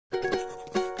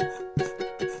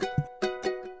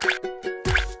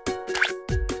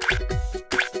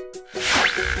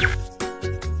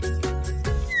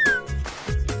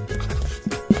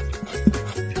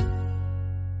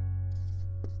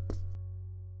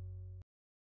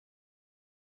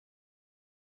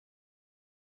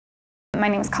My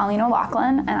name is Colleen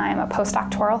O'Loughlin, and I'm a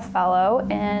postdoctoral fellow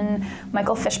in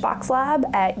Michael Fischbach's lab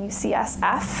at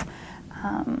UCSF.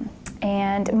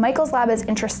 And Michael's lab is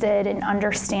interested in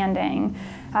understanding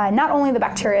not only the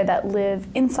bacteria that live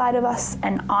inside of us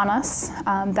and on us,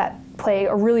 that play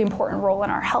a really important role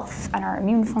in our health and our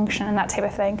immune function and that type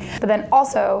of thing, but then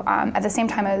also, at the same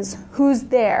time as who's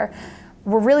there,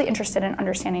 we're really interested in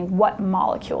understanding what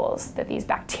molecules that these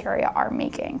bacteria are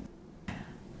making.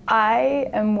 I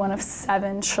am one of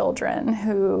 7 children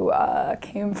who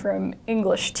came from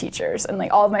English teachers, and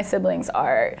like all of my siblings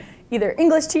are either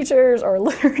English teachers or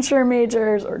literature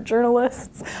majors or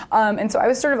journalists. And so I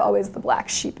was sort of always the black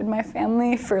sheep in my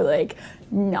family for like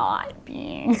not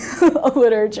being a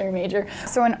literature major.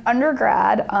 So in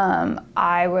undergrad,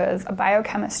 I was a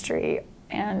biochemistry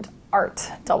and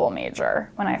art double major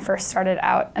when I first started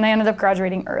out, and I ended up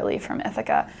graduating early from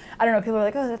Ithaca. I don't know, people are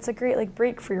like, oh, that's a great like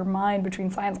break for your mind between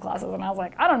science classes, and I was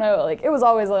like, I don't know, like it was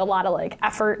always like, a lot of like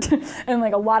effort and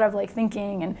like a lot of like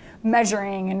thinking and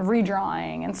measuring and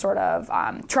redrawing and sort of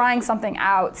trying something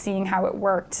out, seeing how it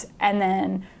worked, and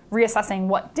then reassessing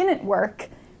what didn't work,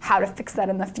 how to fix that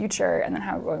in the future, and then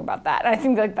how we're going about that. And I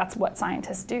think like that's what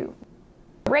scientists do.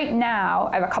 Right now,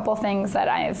 I have a couple things that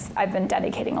I've been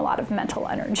dedicating a lot of mental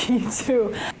energy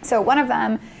to. So one of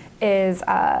them is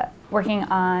working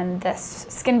on this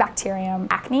skin bacterium,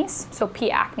 Acne, so P.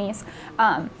 acnes.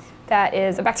 That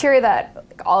is a bacteria that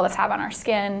all of us have on our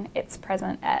skin. It's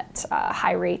present at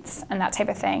high rates and that type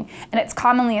of thing. And it's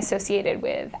commonly associated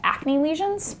with acne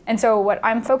lesions. And so what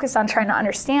I'm focused on trying to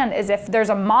understand is if there's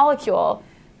a molecule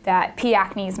that P.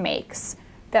 acnes makes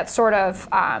that sort of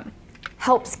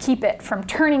helps keep it from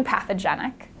turning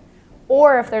pathogenic,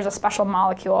 or if there's a special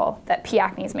molecule that P.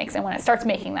 acnes makes, and when it starts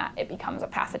making that, it becomes a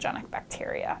pathogenic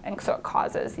bacteria, and so it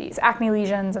causes these acne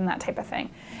lesions and that type of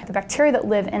thing. The bacteria that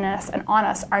live in us and on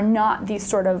us are not these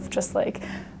sort of just like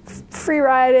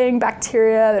free-riding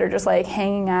bacteria that are just like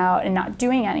hanging out and not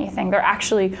doing anything. They're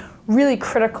actually really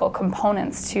critical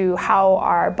components to how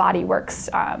our body works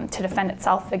to defend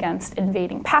itself against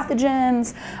invading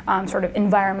pathogens, sort of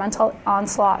environmental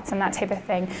onslaughts and that type of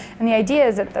thing. And the idea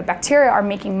is that the bacteria are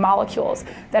making molecules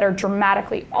that are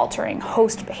dramatically altering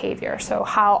host behavior. So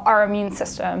how our immune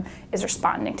system is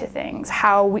responding to things,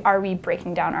 how are we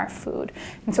breaking down our food.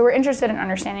 And so we're interested in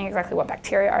understanding exactly what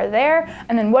bacteria are there,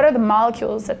 and then what are the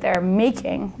molecules that they're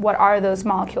making, what are those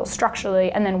molecules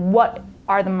structurally, and then what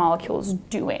are the molecules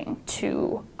doing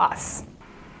to us.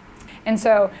 And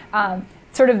so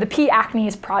sort of the P.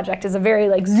 acnes project is a very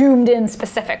like zoomed in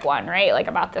specific one, right? Like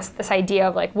about this idea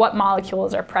of like what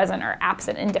molecules are present or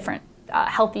absent in different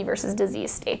healthy versus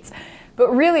disease states.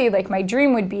 But really like my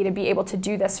dream would be to be able to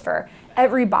do this for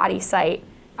every body site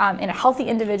in a healthy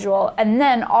individual, and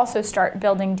then also start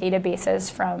building databases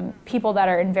from people that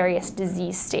are in various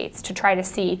disease states to try to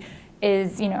see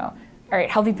is, you know, all right,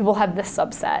 healthy people have this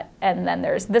subset, and then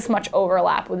there's this much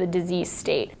overlap with a disease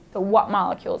state. So what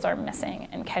molecules are missing,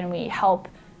 and can we help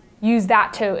use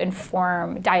that to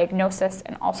inform diagnosis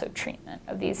and also treatment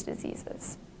of these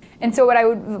diseases? And so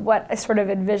what I sort of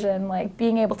envision like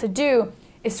being able to do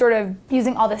is sort of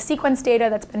using all the sequence data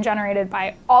that's been generated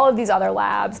by all of these other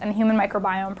labs and Human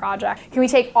Microbiome Project. Can we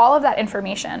take all of that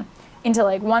information into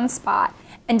like one spot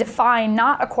and define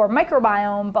not a core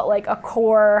microbiome, but like a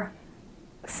core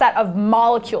set of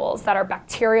molecules that are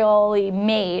bacterially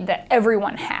made that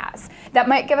everyone has. That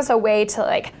might give us a way to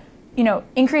like, you know,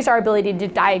 increase our ability to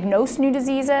diagnose new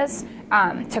diseases,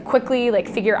 to quickly like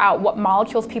figure out what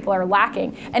molecules people are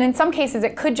lacking. And in some cases,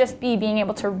 it could just be being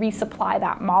able to resupply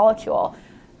that molecule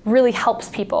really helps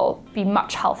people be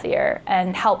much healthier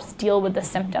and helps deal with the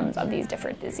symptoms of these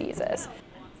different diseases.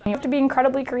 You have to be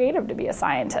incredibly creative to be a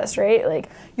scientist, right?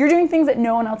 Like, you're doing things that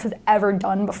no one else has ever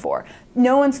done before.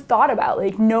 No one's thought about,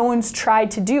 like, no one's tried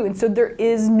to do. And so there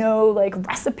is no, like,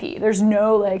 recipe. There's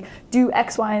no, like, do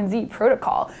X, Y, and Z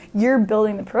protocol. You're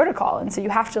building the protocol. And so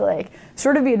you have to, like,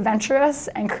 sort of be adventurous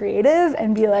and creative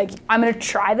and be like, I'm going to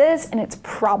try this, and it's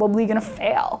probably going to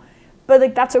fail. But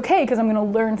like that's okay, because I'm going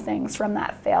to learn things from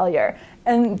that failure.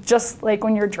 And just like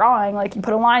when you're drawing, like you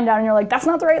put a line down and you're like, that's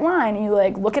not the right line. And you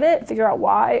like look at it, figure out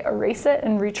why, erase it,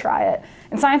 and retry it.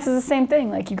 And science is the same thing.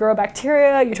 Like you grow a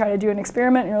bacteria, you try to do an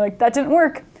experiment, and you're like, that didn't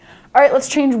work. All right, let's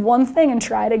change one thing and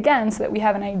try it again so that we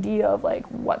have an idea of like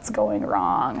what's going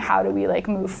wrong, how do we like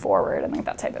move forward, and like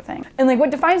that type of thing. And like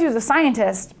what defines you as a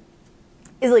scientist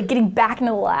is like getting back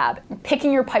into the lab and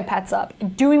picking your pipettes up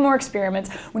and doing more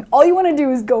experiments when all you want to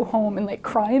do is go home and like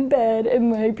cry in bed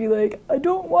and like be like, I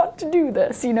don't want to do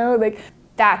this, you know? Like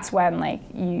that's when like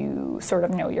you sort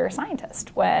of know you're a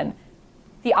scientist, when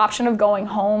the option of going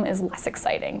home is less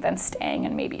exciting than staying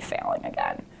and maybe failing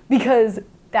again. Because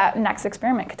that next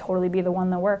experiment could totally be the one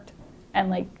that worked and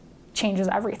like changes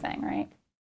everything, right?